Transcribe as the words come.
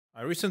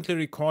I recently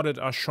recorded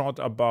a short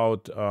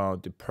about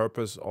the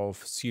purpose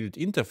of sealed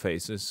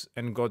interfaces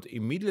and got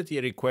immediately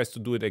a request to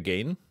do it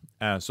again.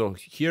 So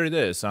here it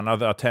is,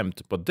 another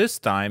attempt, but this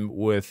time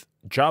with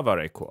Java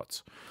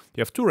records.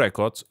 You have two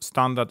records,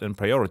 standard and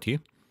priority,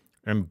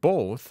 and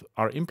both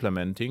are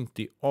implementing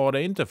the order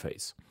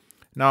interface.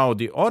 Now,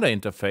 the order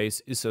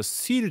interface is a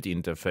sealed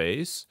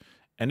interface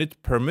and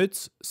it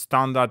permits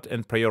standard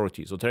and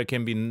priority. So there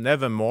can be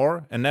never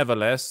more and never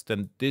less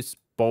than this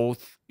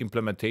both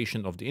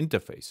implementation of the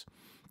interface.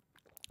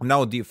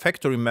 Now the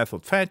factory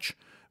method fetch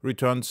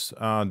returns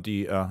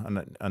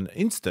an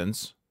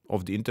instance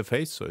of the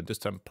interface, so this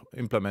time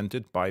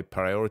implemented by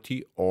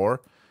priority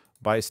or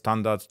by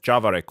standard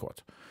Java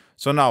record.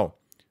 So now,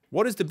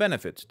 what is the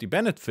benefit? The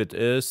benefit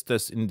is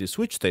that in the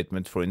switch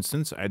statement, for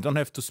instance, I don't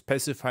have to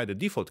specify the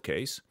default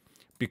case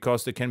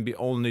because there can be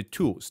only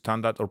two,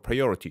 standard or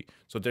priority.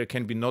 So there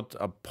can be not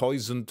a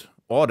poisoned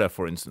order,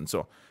 for instance.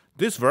 So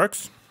this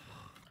works.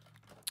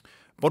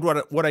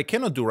 But what I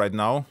cannot do right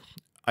now,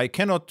 I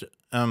cannot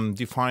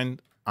define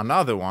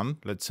another one.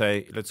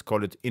 Let's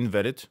call it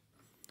invalid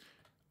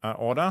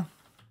order.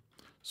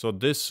 So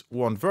this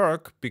won't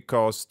work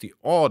because the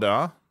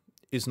order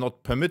is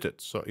not permitted.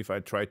 So if I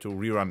try to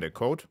rerun the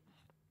code,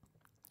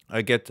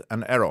 I get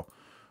an error.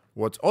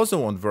 What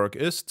also won't work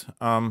is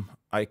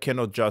I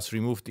cannot just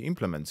remove the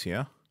implements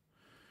here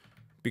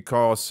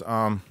because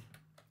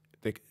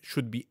they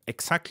should be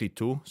exactly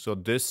two. So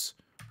this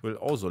will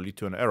also lead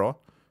to an error,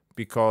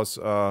 because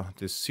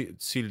the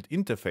sealed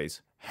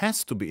interface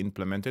has to be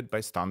implemented by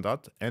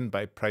standard and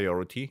by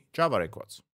priority Java records.